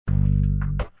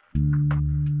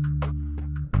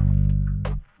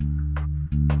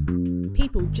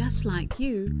people just like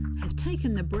you have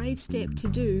taken the brave step to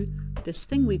do this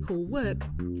thing we call work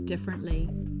differently.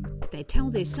 They tell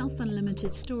their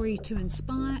self-unlimited story to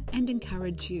inspire and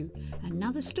encourage you.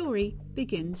 Another story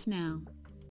begins now.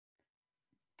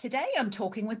 Today I'm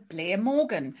talking with Blair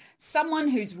Morgan, someone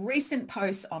whose recent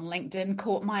posts on LinkedIn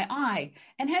caught my eye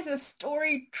and has a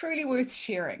story truly worth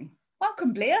sharing.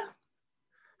 Welcome, Blair.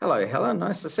 Hello, Helen.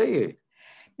 Nice to see you.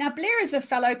 Now, Blair is a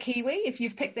fellow Kiwi, if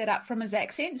you've picked that up from his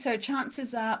accent, so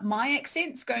chances are my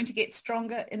accent's going to get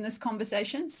stronger in this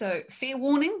conversation. So fair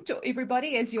warning to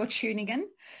everybody as you're tuning in.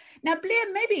 Now,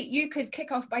 Blair, maybe you could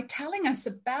kick off by telling us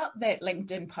about that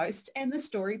LinkedIn post and the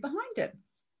story behind it.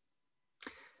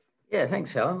 Yeah,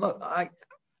 thanks, Helen. Look,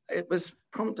 it was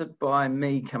prompted by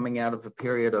me coming out of a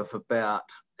period of about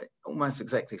almost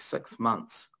exactly 6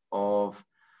 months of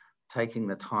taking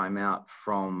the time out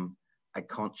from a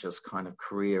conscious kind of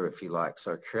career, if you like.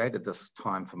 So I created this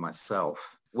time for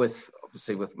myself with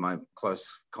my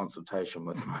close consultation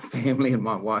with my family and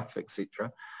my wife,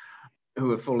 etc., who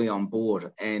were fully on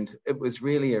board. And it was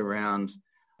really around,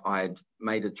 I'd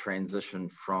made a transition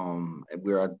from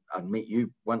where I'd met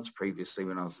you once previously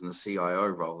when I was in the CIO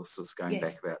role. This is going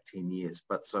back about 10 years.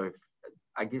 But so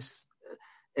I guess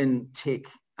in tech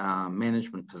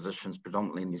management positions,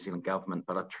 predominantly in New Zealand government,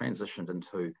 but I transitioned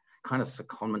into kind of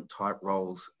secondment type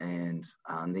roles and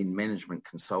then management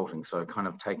consulting. So kind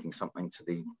of taking something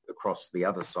across the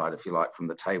other side, if you like, from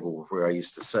the table where I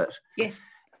used to sit. Yes.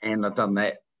 And I've done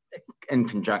that in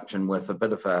conjunction with a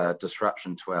bit of a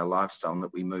disruption to our lifestyle, and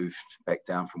that we moved back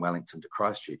down from Wellington to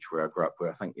Christchurch, where I grew up,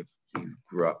 where I think you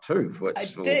grew up too, which I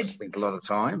spent a lot of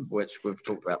time, which we've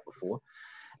talked about before.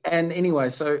 And anyway,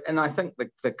 and I think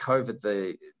the COVID,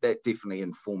 that definitely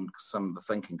informed some of the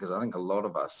thinking, because I think a lot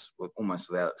of us,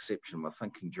 almost without exception, were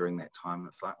thinking during that time,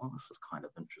 it's like, well, this is kind of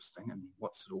interesting, and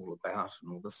what's it all about,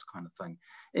 and all this kind of thing.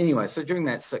 Anyway, so during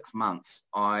that 6 months,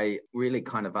 I really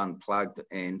kind of unplugged,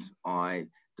 and I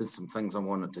did some things I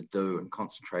wanted to do and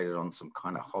concentrated on some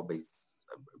kind of hobbies,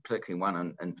 particularly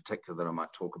one in particular that I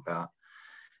might talk about.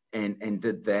 And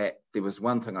did that. There was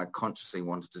one thing I consciously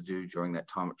wanted to do during that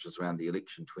time, which was around the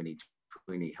election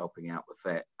 2020, helping out with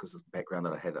that, because of the background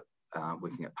that I had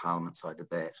working at Parliament, so I did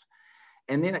that.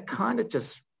 And then it kind of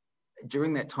just,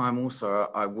 during that time also,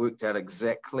 I worked out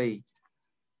exactly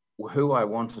who I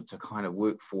wanted to kind of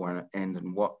work for and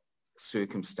in what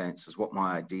circumstances, what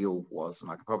my ideal was,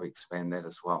 and I could probably expand that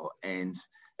as well. And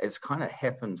it's kind of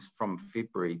happened from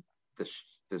February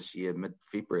this year,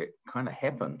 mid-February, it kind of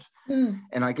happened.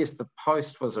 And I guess the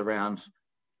post was around,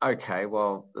 okay,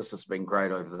 well, this has been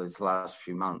great over these last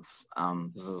few months.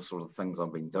 This is the sort of things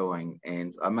I've been doing.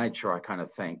 And I made sure I kind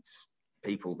of thanked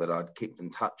people that I'd kept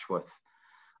in touch with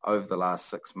over the last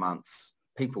 6 months,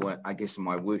 people, I guess, in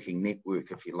my working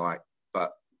network, if you like,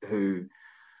 but who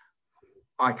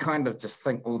I kind of just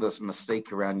think all this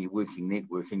mystique around your working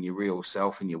network and your real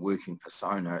self and your working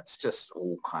persona, it's just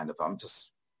all kind of,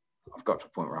 I've got to a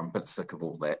point where I'm a bit sick of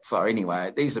all that. So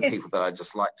anyway, these are people that I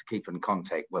just like to keep in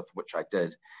contact with, which I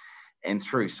did. And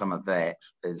through some of that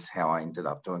is how I ended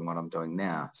up doing what I'm doing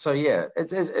now. So yeah,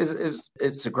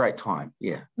 it's a great time.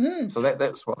 Yeah. So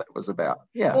that's what that was about.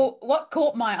 Yeah. Well, what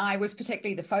caught my eye was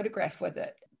particularly the photograph with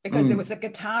it, because there was a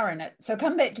guitar in it. So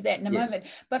come back to that in a moment.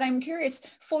 But I'm curious,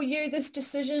 for you, this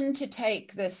decision to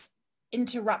take this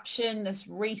interruption, this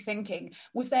rethinking,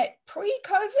 was that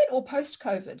pre-COVID or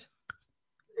post-COVID?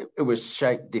 It was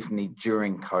shaped definitely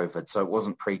during COVID, so it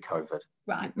wasn't pre-COVID.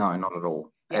 Right. No, not at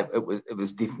all. Yeah. It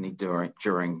was definitely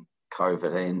during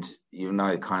COVID,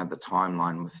 and kind of the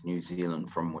timeline with New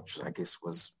Zealand, from which I guess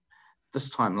was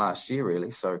this time last year, really.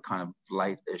 So kind of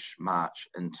late-ish March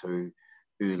into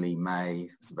early May.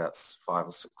 It was about 5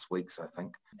 or 6 weeks, I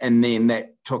think. And then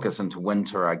that took us into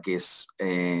winter, I guess,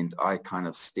 and I kind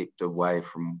of stepped away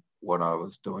from what I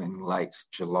was doing late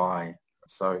July.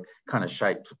 So kind of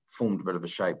formed a bit of a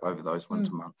shape over those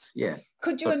winter months. Yeah.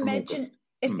 Could you imagine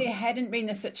if there hadn't been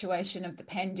the situation of the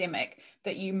pandemic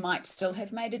that you might still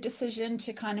have made a decision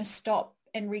to kind of stop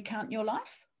and recount your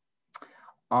life?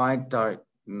 I don't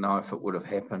know if it would have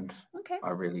happened. Okay. I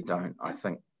really don't. I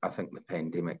think the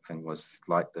pandemic thing was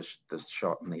like the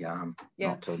shot in the arm,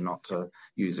 not to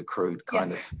use a crude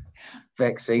kind of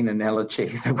vaccine analogy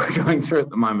that we're going through at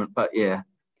the moment. But yeah.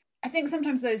 I think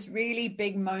sometimes those really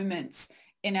big moments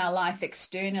in our life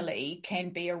externally can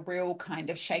be a real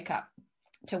kind of shake up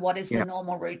to what is the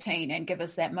normal routine, and give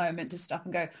us that moment to stop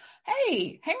and go,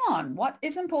 hey, hang on, what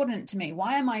is important to me?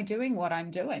 Why am I doing what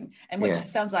I'm doing? And which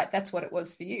sounds like that's what it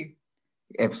was for you.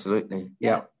 Absolutely.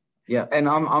 Yeah. And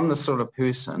I'm the sort of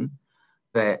person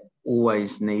that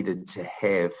always needed to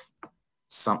have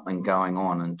something going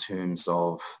on in terms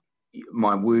of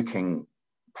my working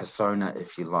persona,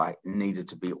 if you like, needed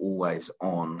to be always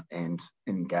on and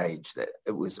engaged. That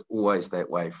it was always that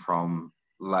way from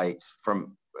the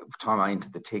time I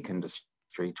entered the tech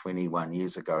industry 21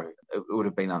 years ago. It would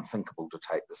have been unthinkable to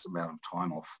take this amount of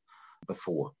time off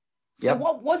before. So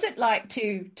what was it like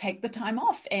to take the time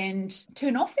off and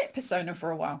turn off that persona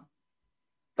for a while?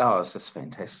 Oh, it's just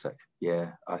fantastic.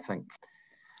 Yeah, I think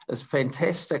it's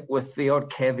fantastic, with the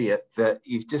odd caveat that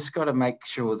you've just got to make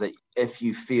sure that if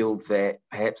you feel that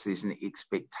perhaps there's an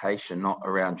expectation not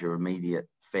around your immediate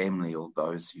family or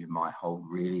those you might hold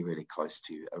really, really close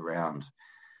to you around,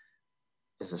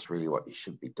 is this really what you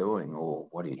should be doing, or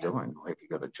what are you doing? Or have you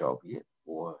got a job yet?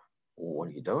 Or what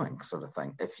are you doing, sort of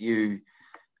thing. If you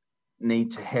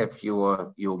need to have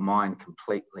your mind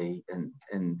completely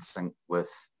in sync with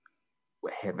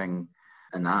having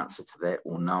an answer to that,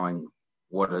 or knowing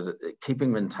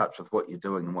keeping in touch with what you're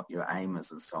doing and what your aim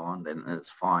is and so on, then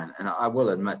it's fine. And I will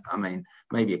admit, I mean,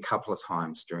 maybe a couple of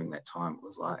times during that time it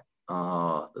was like,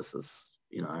 oh, this is,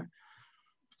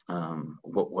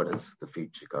 what is the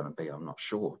future going to be? I'm not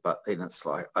sure. But then it's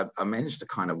like, I managed to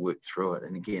kind of work through it.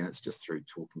 And again, it's just through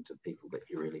talking to people that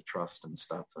you really trust and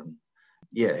stuff. And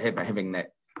having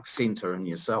that center in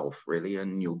yourself, really,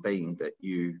 in your being, that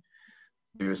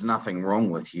there is nothing wrong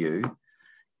with you.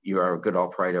 You are a good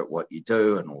operator at what you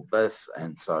do and all this.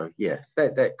 And so,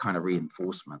 that kind of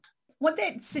reinforcement. What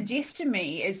that suggests to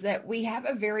me is that we have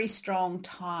a very strong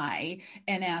tie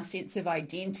in our sense of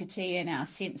identity and our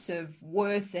sense of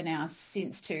worth and our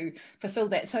sense to fulfill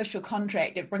that social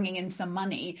contract of bringing in some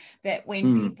money, that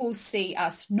when people see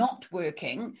us not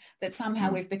working, that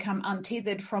somehow we've become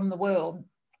untethered from the world.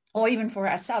 Or even for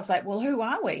ourselves, like, well, who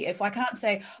are we? If I can't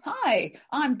say, hi,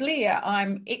 I'm Blair,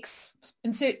 I'm X,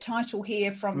 insert title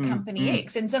here from company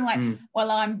X. And so I'm like,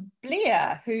 well, I'm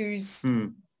Blair, who's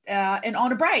and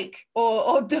on a break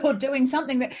or doing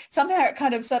something that somehow it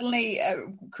kind of suddenly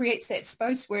creates that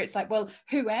space where it's like, well,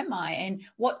 who am I and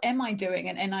what am I doing?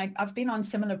 And I've been on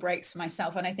similar breaks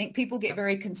myself. And I think people get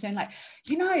very concerned, like,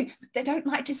 they don't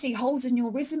like to see holes in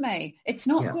your resume. It's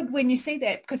not good when you see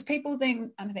that, because people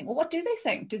think, and I think, well, what do they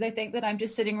think? Do they think that I'm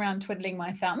just sitting around twiddling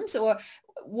my thumbs? Or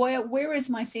where is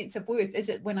my sense of worth? Is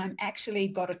it when I'm actually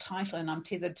got a title and I'm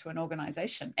tethered to an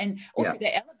organization? And also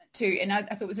that element too. And I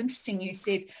thought it was interesting you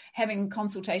said having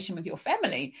consultation with your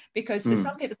family, because for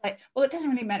some people it's like, well, it doesn't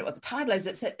really matter what the title is.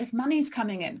 It's that if money's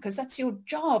coming in, because that's your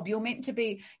job, you're meant to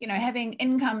be, having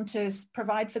income to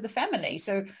provide for the family.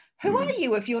 So who are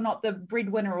you if you're not the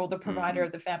breadwinner or the provider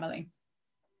of the family?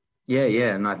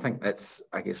 Yeah. And I think that's,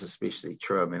 I guess, especially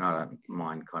true. I mean, I don't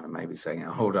mind kind of maybe saying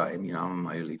how old I am. I'm in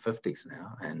my early 50s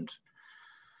now. And,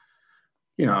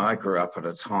 I grew up at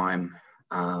a time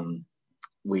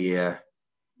where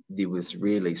there was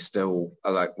really still,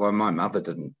 my mother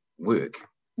didn't work,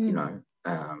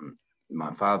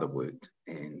 my father worked,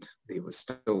 and there was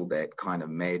still that kind of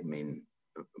Mad Men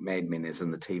as in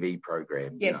the TV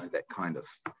program, that kind of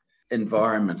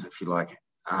environment, if you like,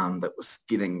 that was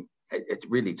getting, it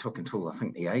really took until I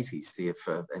think the 80s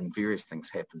there and various things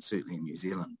happened, certainly in New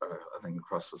Zealand, but I think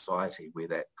across society, where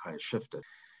that kind of shifted.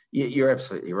 Yeah, you're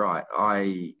absolutely right.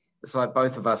 It's like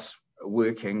both of us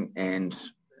working, and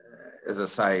as I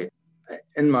say,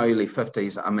 in my early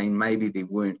 50s, I mean, maybe there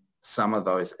weren't some of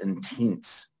those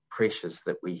intense pressures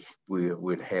that we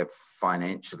would have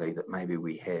financially that maybe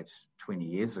we had 20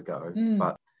 years ago.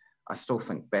 But I still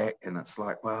think back and it's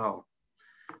like, wow,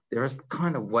 there is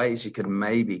kind of ways you can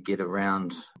maybe get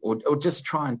around or just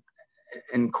try and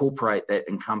incorporate that,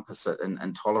 encompass it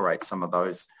and tolerate some of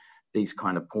these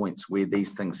kind of points where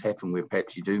these things happen, where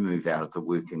perhaps you do move out of the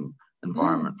working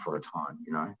environment for a time,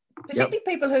 Particularly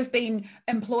people who've been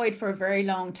employed for a very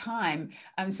long time.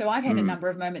 So I've had a number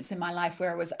of moments in my life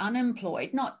where I was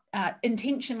unemployed, not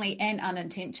intentionally and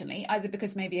unintentionally, either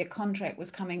because maybe a contract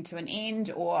was coming to an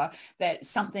end or that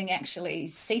something actually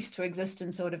ceased to exist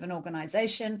in sort of an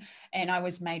organization and I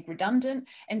was made redundant.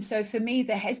 And so for me,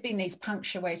 there has been these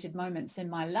punctuated moments in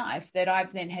my life that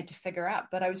I've then had to figure out.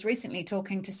 But I was recently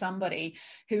talking to somebody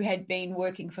who had been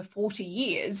working for 40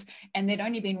 years and there'd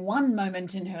only been one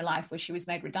moment in her life where she was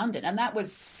made redundant. And that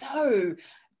was so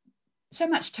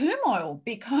much turmoil,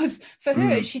 because for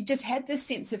her, she just had this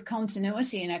sense of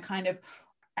continuity and a kind of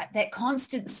that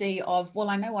constancy of, well,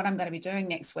 I know what I'm going to be doing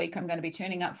next week. I'm going to be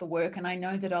turning up for work and I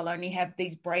know that I'll only have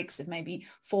these breaks of maybe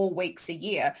 4 weeks a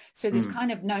year. So this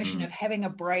kind of notion of having a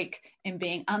break and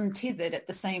being untethered at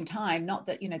the same time, not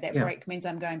that, that break means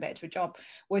I'm going back to a job,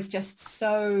 was just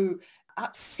so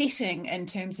upsetting in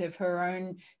terms of her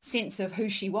own sense of who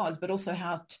she was, but also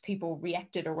how people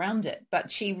reacted around it.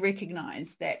 But she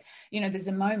recognized that, there's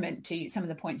a moment, to some of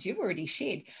the points you've already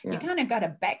shared, you kind of got to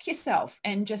back yourself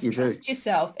and just trust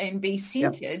yourself and be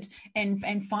centered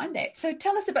and find that. So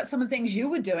tell us about some of the things you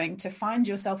were doing to find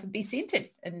yourself and be centered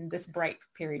in this break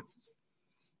period.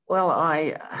 Well,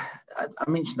 I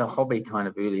mentioned a hobby kind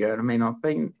of earlier. I mean, I've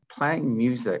been playing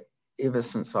music ever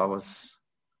since I was,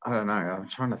 I don't know, I'm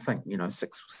trying to think, 6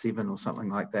 or 7 or something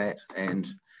like that. And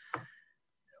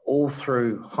all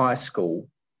through high school.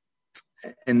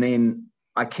 And then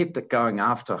I kept it going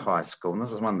after high school. And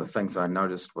this is one of the things I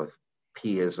noticed with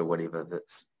peers or whatever,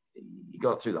 that's you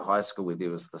got through the high school where there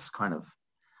was this kind of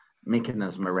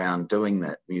mechanism around doing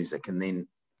that music. And then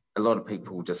a lot of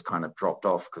people just kind of dropped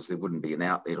off because there wouldn't be an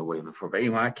outlet or whatever for it. But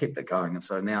anyway, I kept it going. And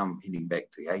so now I'm heading back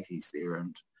to the 80s there.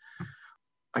 And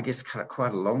I guess cut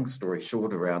quite a long story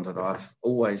short around it, I've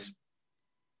always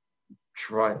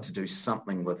tried to do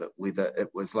something with it, whether it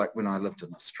was like when I lived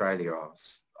in Australia,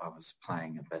 I was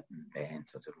playing a bit in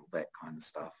bands, I did all that kind of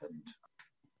stuff. And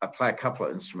I play a couple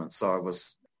of instruments. So I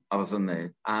was in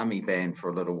the army band for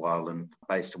a little while and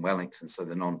based in Wellington, so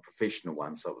the non-professional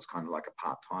one. So it was kind of like a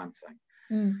part-time thing.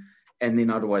 And then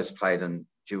I'd always played in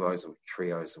duos or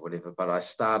trios or whatever, but I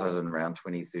started in around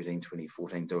 2013,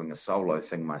 2014 doing a solo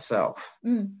thing myself.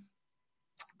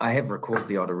 I have recorded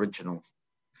the odd original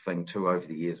thing too over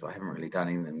the years, but I haven't really done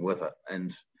anything with it.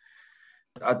 And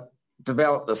I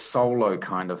developed this solo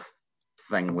kind of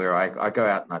thing where I go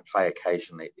out and I play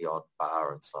occasionally at the odd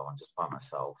bar and so on, just by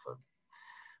myself.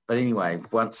 But anyway,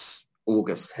 once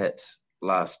August hit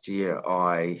last year,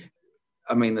 I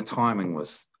mean, the timing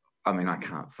was, I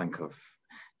can't think of,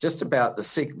 just about the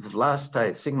second last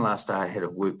day I had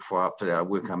of work before up to that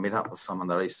work, I met up with someone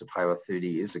that I used to play with 30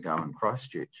 years ago in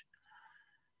Christchurch.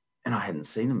 And I hadn't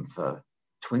seen him for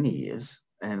 20 years.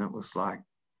 And it was like,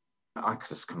 I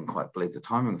just couldn't quite believe the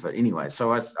timing of it. Anyway,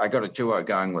 so I got a duo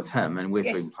going with him, and we've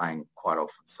been playing quite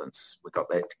often since we got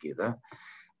that together.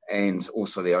 And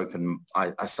also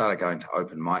I started going to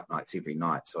open mic nights every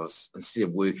night. So instead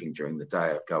of working during the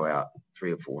day, I'd go out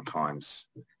 3 or 4 times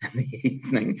in the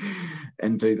evening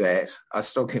and do that. I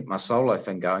still kept my solo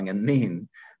thing going. And then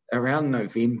around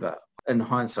November, in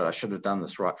hindsight, I should have done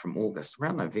this right from August.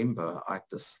 Around November, I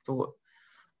just thought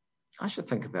I should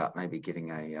think about maybe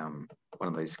getting a one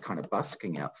of these kind of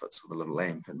busking outfits with a little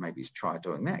amp and maybe try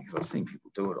doing that, because I've seen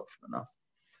people do it often enough.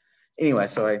 Anyway,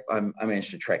 so I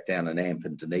managed to track down an amp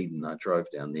in Dunedin. I drove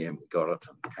down there and we got it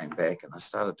and came back, and I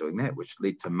started doing that, which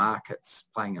led to markets,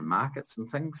 playing in markets and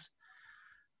things.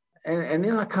 And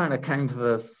then I kind of came to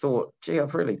the thought, gee,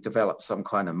 I've really developed some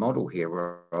kind of model here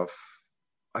where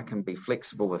I can be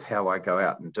flexible with how I go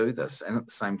out and do this. And at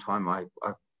the same time, I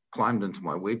climbed into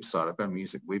my website. I've got a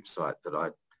music website that I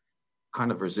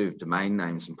kind of reserved domain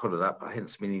names and put it up. I hadn't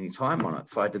spent any time on it,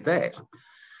 so I did that.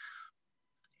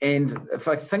 And if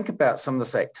I think about some of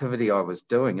this activity I was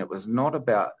doing, it was not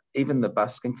about, even the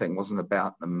busking thing wasn't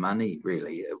about the money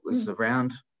really. It was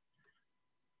around,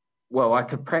 well, I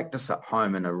could practice at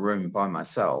home in a room by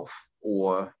myself,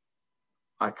 or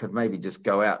I could maybe just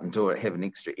go out and do it, have an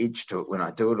extra edge to it when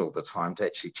I do it all the time to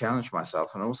actually challenge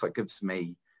myself. And it also gives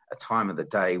me a time of the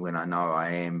day when I know I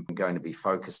am going to be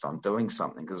focused on doing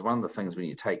something. Because one of the things when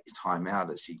you take your time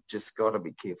out is you just got to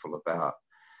be careful about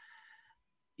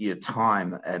your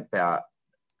time, about,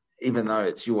 even though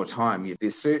it's your time,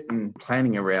 there's certain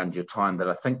planning around your time that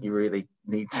I think you really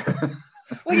need to.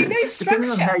 Well, you need structure.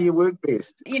 Depending on how you work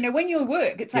best. When you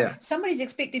work, it's like somebody's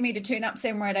expecting me to turn up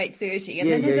somewhere at 8:30,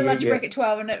 and then there's a lunch break at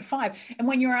 12 and at 5. And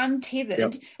when you're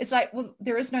untethered, it's like, well,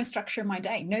 there is no structure in my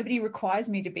day. Nobody requires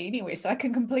me to be anywhere. So I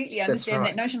can completely understand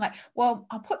that notion. Like, well,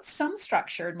 I'll put some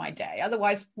structure in my day.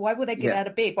 Otherwise, why would I get out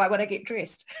of bed? Why would I get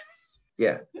dressed?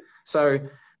 Yeah. So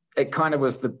it kind of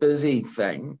was the busy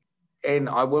thing. And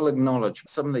I will acknowledge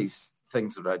some of these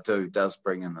things that I do does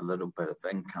bring in a little bit of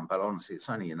income, but honestly, it's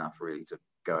only enough really to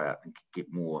go out and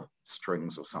get more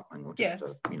strings or something, or just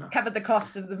to, cover the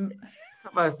costs of them.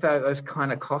 Those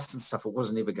kind of costs and stuff, it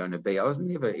wasn't ever going to be. I was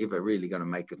never ever really going to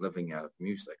make a living out of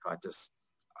music. I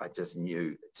just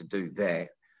knew to do that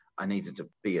I needed to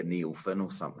be a Neil Finn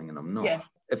or something, and I'm not. Yeah.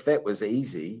 If that was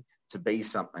easy to be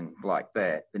something like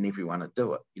that, then everyone would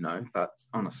do it, But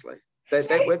honestly,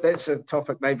 that's a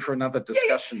topic maybe for another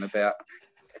discussion about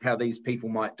how these people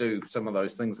might do some of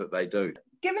those things that they do.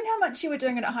 Given how much you were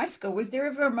doing it at high school, was there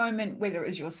ever a moment, whether it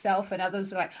was yourself and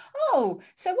others, like, oh,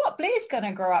 so what, Blair's going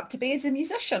to grow up to be as a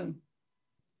musician?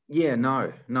 Yeah,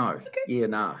 no. Okay. Yeah,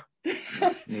 nah.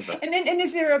 Never. And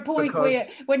is there a point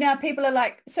where now people are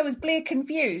like, so is Blair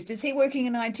confused? Is he working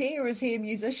in IT or is he a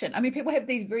musician? I mean, people have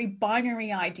these very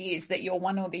binary ideas that you're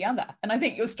one or the other. And I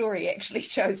think your story actually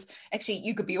shows,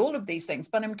 you could be all of these things,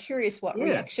 but I'm curious what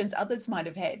reactions others might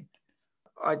have had.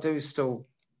 I do still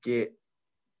get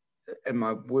in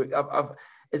my work,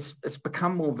 it's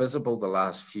become more visible the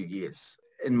last few years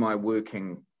in my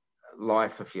working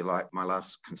life, if you like. My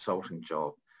last consulting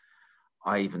job,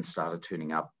 I even started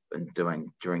turning up and doing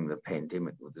during the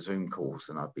pandemic with the Zoom calls,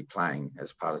 and I'd be playing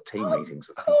as part of team meetings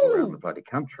with people around the bloody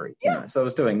country. Yeah. You know, so I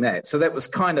was doing that. So that was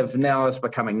kind of, now it's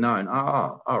becoming known.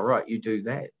 Oh, right, you do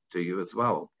that, do you as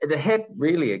well? It had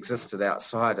really existed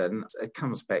outside, and it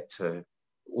comes back to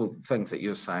all the things that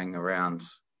you're saying around,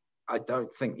 I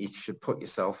don't think you should put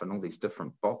yourself in all these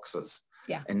different boxes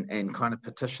and kind of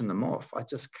petition them off. I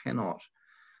just cannot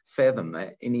fathom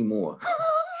that anymore.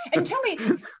 And tell me,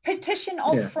 petition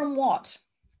off from what?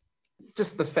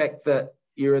 Just the fact that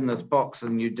you're in this box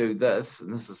and you do this,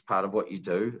 and this is part of what you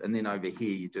do, and then over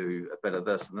here you do a bit of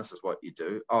this, and this is what you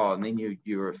do. Oh, and then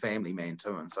you're a family man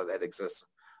too, and so that exists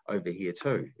over here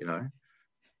too, you know.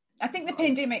 I think the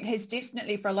pandemic has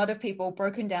definitely, for a lot of people,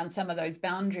 broken down some of those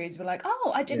boundaries. We're like,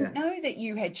 oh, I didn't know that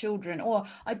you had children. Or,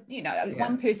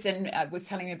 one person was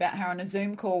telling me about how on a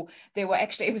Zoom call, it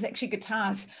was actually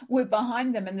guitars were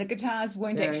behind them, and the guitars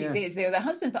weren't actually theirs. They were their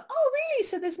husband's. But, oh, really?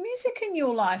 So there's music in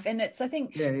your life. And I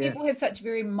think people have such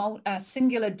very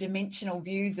singular dimensional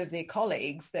views of their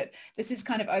colleagues that this has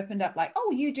kind of opened up like,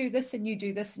 oh, you do this and you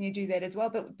do this and you do that as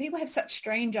well. But people have such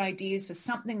strange ideas for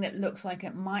something that looks like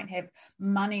it might have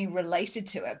money related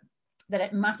to it, that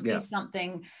it must be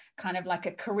something kind of like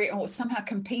a career or somehow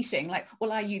competing, like,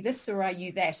 well, are you this or are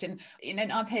you that? And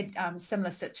I've had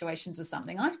similar situations with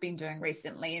something I've been doing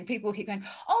recently, and people keep going,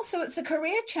 oh, so it's a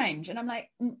career change. And I'm like,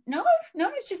 no,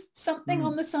 it's just something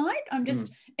on the side. I'm just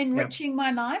enriching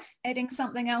my life, adding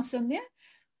something else in there.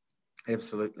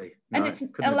 Absolutely. And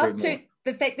I love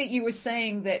the fact that you were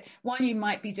saying that, one, you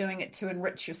might be doing it to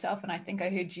enrich yourself, and I think I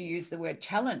heard you use the word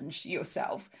challenge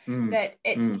yourself, that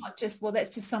it's not just, well, that's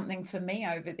just something for me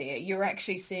over there. You're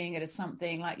actually seeing it as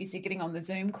something, like you said, getting on the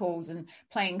Zoom calls and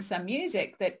playing some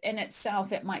music, that in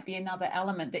itself, it might be another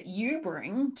element that you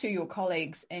bring to your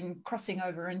colleagues and crossing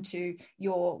over into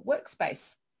your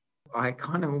workspace. I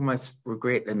kind of almost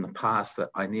regret in the past that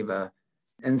I never,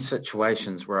 in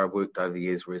situations where I worked over the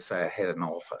years where, say, I had an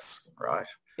office, right?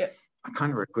 Yeah. I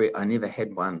kind of regret I never had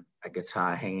a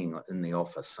guitar hanging in the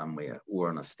office somewhere or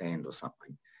on a stand or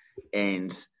something.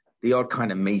 And the odd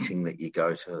kind of meeting that you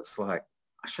go to, it's like,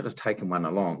 I should have taken one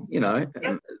along, you know.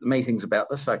 The meeting's about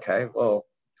this, okay, well,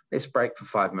 let's break for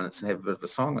 5 minutes and have a bit of a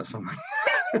song or something.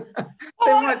 That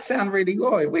might sound really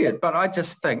weird, but I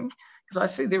just think, because I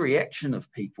see the reaction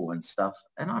of people and stuff,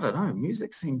 and I don't know,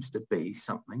 music seems to be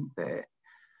something that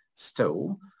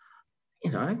still, you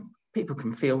know, people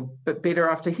can feel a bit better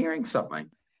after hearing something.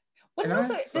 Well,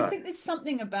 also, I think there's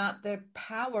something about the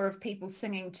power of people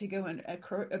singing to go in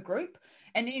a group.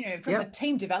 And, you know, from a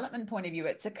team development point of view,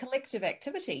 it's a collective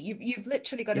activity. You've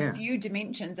literally got a few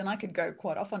dimensions, and I could go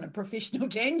quite off on a professional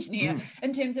tangent here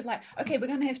in terms of like, okay, we're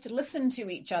going to have to listen to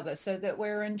each other so that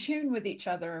we're in tune with each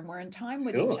other and we're in time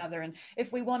with each other. And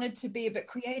if we wanted to be a bit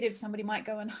creative, somebody might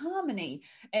go in harmony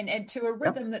and add to a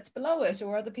rhythm that's below it,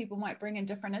 or other people might bring in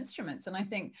different instruments. And I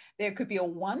think there could be a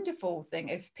wonderful thing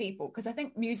if people, because I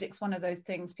think music's one of those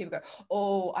things people go,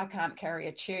 oh, I can't carry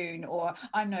a tune, or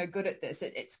I'm no good at this.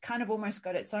 It's kind of almost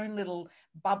got its own little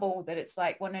bubble that it's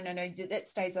like, well, no, that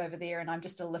stays over there and I'm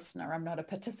just a listener. I'm not a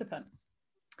participant.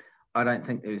 I don't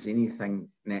think there's anything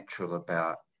natural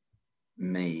about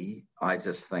me. I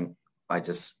just think I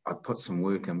put some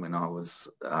work in when I was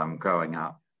growing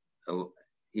up,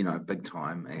 you know, big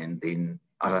time. And then,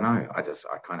 I don't know, I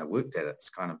kind of worked at it. It's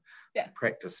kind of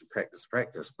practice.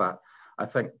 But I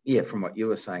think, from what you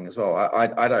were saying as well,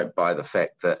 I don't buy the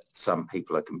fact that some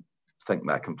people think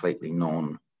they're completely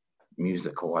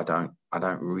non-musical. I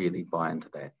don't really buy into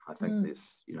that. I think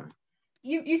there's, you know.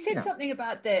 You said something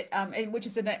about that, which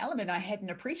is an element I hadn't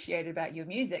appreciated about your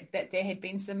music, that there had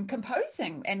been some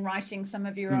composing and writing some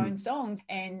of your own songs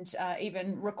and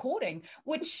even recording,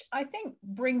 which I think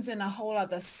brings in a whole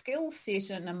other skill set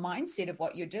and a mindset of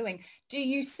what you're doing. Do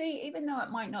you see, even though it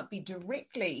might not be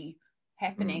directly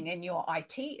happening in your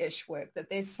IT-ish work, that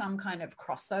there's some kind of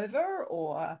crossover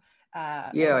or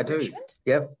I do.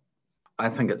 Yep. I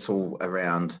think it's all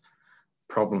around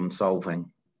problem solving.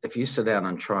 If you sit down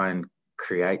and try and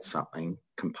create something,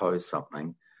 compose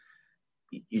something,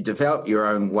 you develop your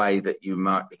own way that you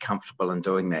might be comfortable in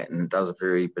doing that, and it does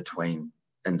vary between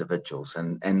individuals.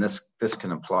 And this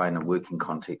can apply in a working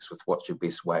context with what's your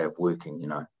best way of working, you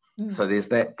know. So there's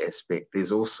that aspect.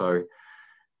 There's also,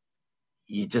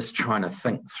 you're just trying to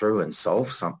think through and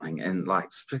solve something. And like,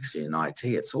 especially in IT,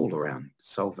 it's all around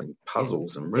solving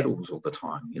puzzles and riddles all the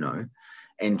time, you know,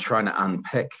 and trying to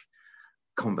unpick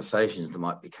conversations that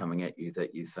might be coming at you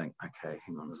that you think, okay,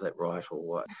 hang on, is that right or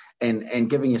what? And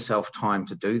giving yourself time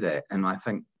to do that. And I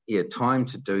think, time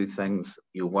to do things,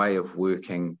 your way of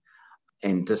working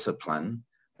and discipline,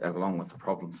 along with the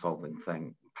problem-solving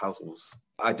thing, puzzles.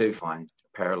 I do find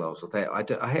parallels with that.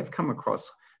 I have come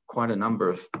across quite a number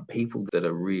of people that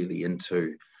are really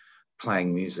into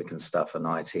playing music and stuff in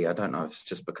IT. I don't know if it's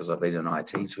just because I've been in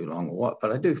IT too long or what,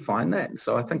 but I do find that.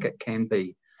 So I think it can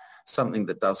be something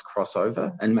that does cross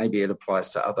over, and maybe it applies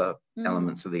to other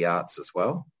elements of the arts as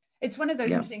well. It's one of those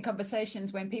interesting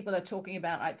conversations when people are talking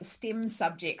about like the STEM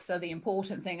subjects are the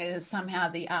important thing, and somehow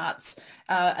the arts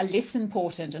are less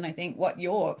important. And I think what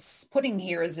you're putting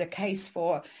here is a case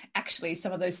for actually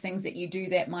some of those things that you do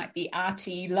that might be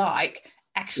arty-like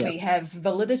actually have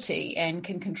validity and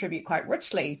can contribute quite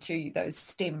richly to those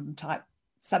STEM type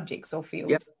subjects or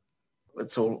fields. Yep.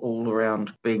 It's all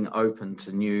around being open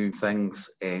to new things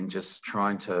and just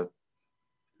trying to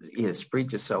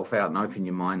spread yourself out and open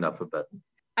your mind up a bit.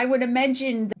 I would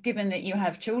imagine, given that you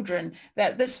have children,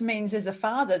 that this means as a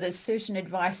father, there's certain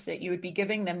advice that you would be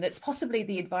giving them that's possibly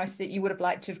the advice that you would have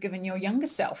liked to have given your younger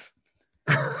self.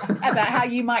 About how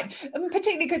you might,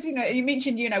 particularly because, you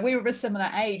mentioned, we were of a similar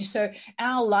age. So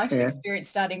our life experience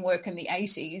starting work in the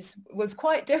 80s was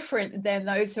quite different than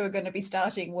those who are going to be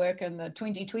starting work in the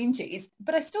 2020s.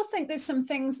 But I still think there's some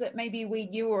things that maybe we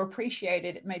knew or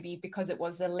appreciated, maybe because it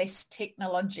was a less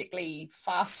technologically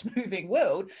fast-moving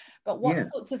world. But what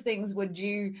sorts of things would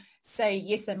you say,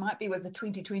 yes, they might be with the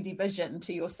 2020 vision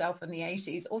to yourself in the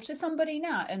 80s or to somebody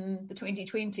now in the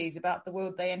 2020s about the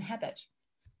world they inhabit?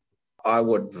 I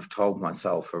would have told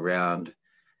myself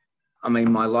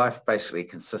my life basically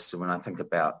consisted, when I think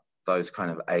about those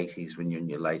kind of 80s, when you're in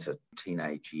your later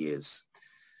teenage years,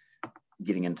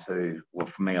 getting into,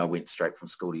 for me, I went straight from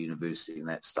school to university and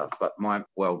that stuff, but my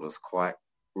world was quite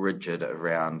rigid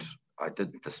around, I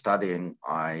did the studying,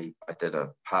 I did a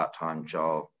part-time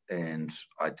job, and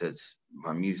I did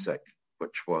my music,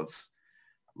 which was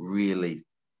really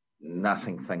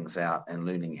nutting things out and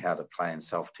learning how to play and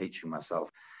self-teaching myself.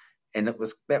 And that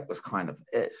was kind of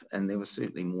it. And there was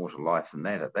certainly more to life than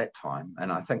that at that time.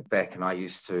 And I think back, and I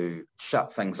used to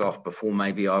shut things off before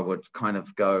maybe I would kind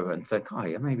of go and think, oh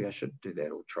yeah, maybe I should do that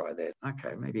or try that.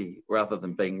 Okay, maybe, rather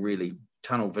than being really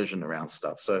tunnel vision around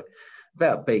stuff. So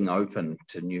about being open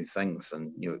to new things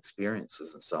and new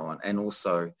experiences and so on. And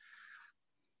also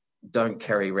don't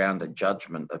carry around a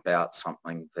judgment about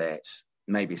something that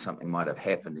maybe something might have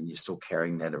happened and you're still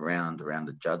carrying that around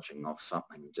the judging of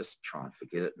something. Just try and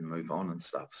forget it and move on and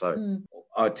stuff. So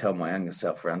I'd tell my younger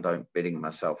self around, don't beating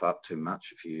myself up too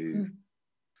much. If you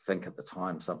think at the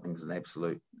time something's an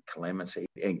absolute calamity,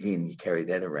 again, you carry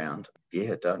that around.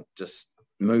 Don't, just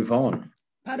move on.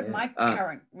 Part of my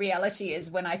current reality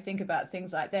is, when I think about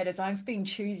things like that, is I've been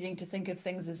choosing to think of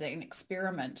things as an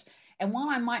experiment. And while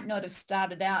I might not have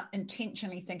started out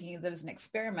intentionally thinking of it as an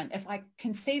experiment, if I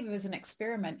conceive of it as an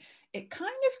experiment, it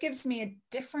kind of gives me a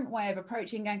different way of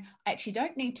approaching, going, I actually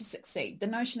don't need to succeed. The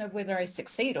notion of whether I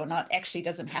succeed or not actually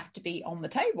doesn't have to be on the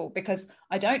table, because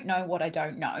I don't know what I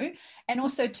don't know. And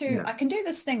also too, I can do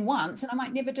this thing once and I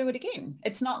might never do it again.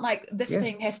 It's not like this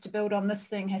thing has to build on this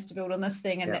thing, has to build on this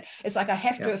thing. And it's like I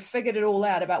have to have figured it all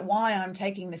out about why I'm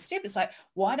taking this step. It's like,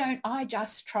 why don't I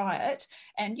just try it?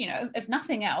 And, if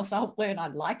nothing else, I'll learn I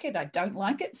like it, I don't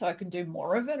like it, so I can do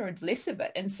more of it or less of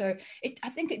it. And so I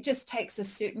think it just takes a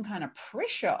certain kind of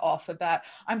pressure off about,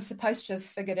 I'm supposed to have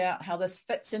figured out how this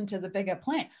fits into the bigger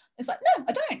plan. It's like, no,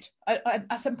 I don't.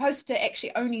 I'm supposed to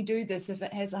actually only do this if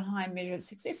it has a high measure of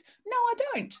success. No, I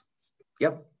don't.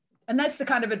 Yep. And that's the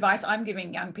kind of advice I'm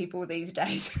giving young people these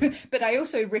days. But I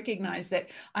also recognize that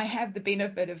I have the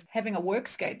benefit of having a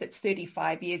workscape that's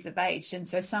 35 years of age. And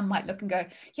so some might look and go,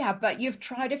 yeah, but you've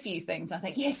tried a few things. I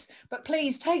think, yes, but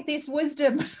please take this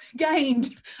wisdom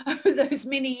gained over those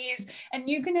many years, and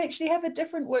you can actually have a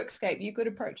different workscape. You could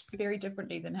approach it very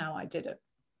differently than how I did it.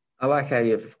 I like how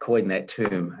you've coined that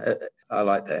term. I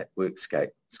like that, workscape.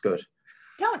 It's good.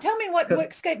 Tell me what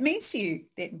workscape means to you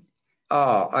then.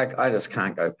 Oh, I just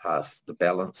can't go past the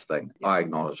balance thing. I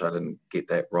acknowledge I didn't get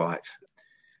that right.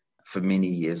 For many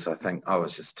years, I think I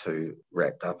was just too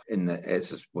wrapped up in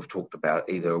as we've talked about,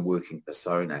 either a working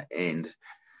persona and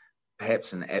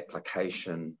perhaps an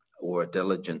application or a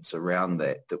diligence around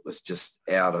that was just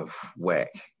out of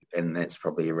whack. And that's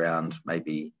probably around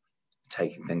maybe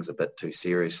taking things a bit too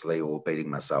seriously or beating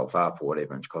myself up or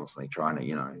whatever, and constantly trying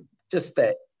to, just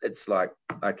that it's like,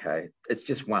 okay, it's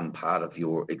just one part of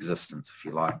your existence, if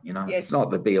you like, Yes. It's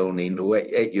not the be all and end all.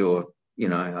 At your,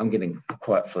 I'm getting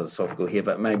quite philosophical here,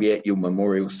 but maybe at your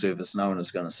memorial service, no one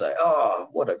is going to say, oh,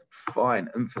 what a fine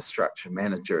infrastructure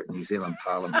manager at New Zealand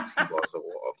Parliament he was,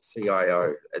 or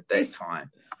CIO at that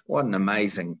time. What an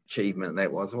amazing achievement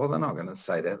that was. Well, they're not going to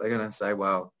say that. They're going to say,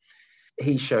 well,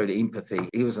 he showed empathy.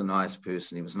 He was a nice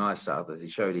person. He was nice to others. He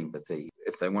showed empathy.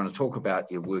 If they want to talk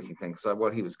about your working things, so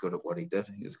he was good at what he did.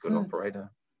 He was a good operator.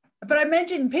 But I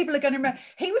imagine people are going to remember,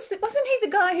 wasn't he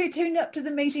the guy who turned up to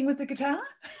the meeting with the guitar?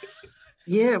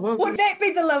 Yeah, well... Wouldn't that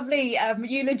be the lovely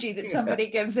eulogy that somebody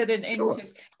gives it and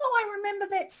says, I remember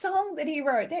that song that he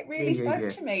wrote. That really spoke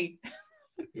to me.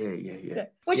 Yeah.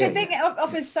 Which I think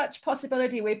offers such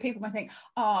possibility where people might think,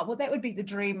 that would be the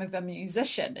dream of a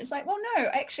musician. It's like, well, no,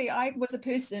 actually, I was a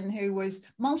person who was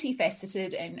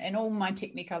multifaceted and all my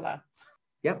technicolor.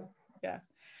 Yep. Yeah.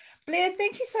 Blair,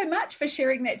 thank you so much for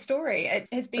sharing that story. It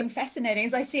has been fascinating.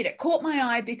 As I said, it caught my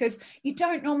eye because you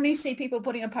don't normally see people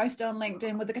putting a post on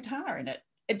LinkedIn with a guitar in it.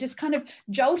 It just kind of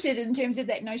jolted in terms of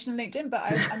that notion of LinkedIn, but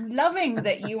I'm loving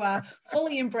that you are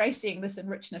fully embracing this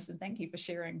richness, and thank you for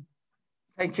sharing.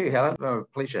 Thank you, Helen. Oh,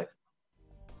 pleasure.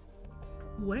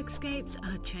 Workscapes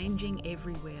are changing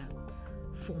everywhere.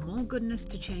 For more goodness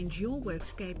to change your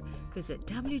workscape, visit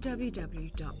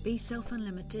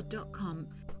www.beselfunlimited.com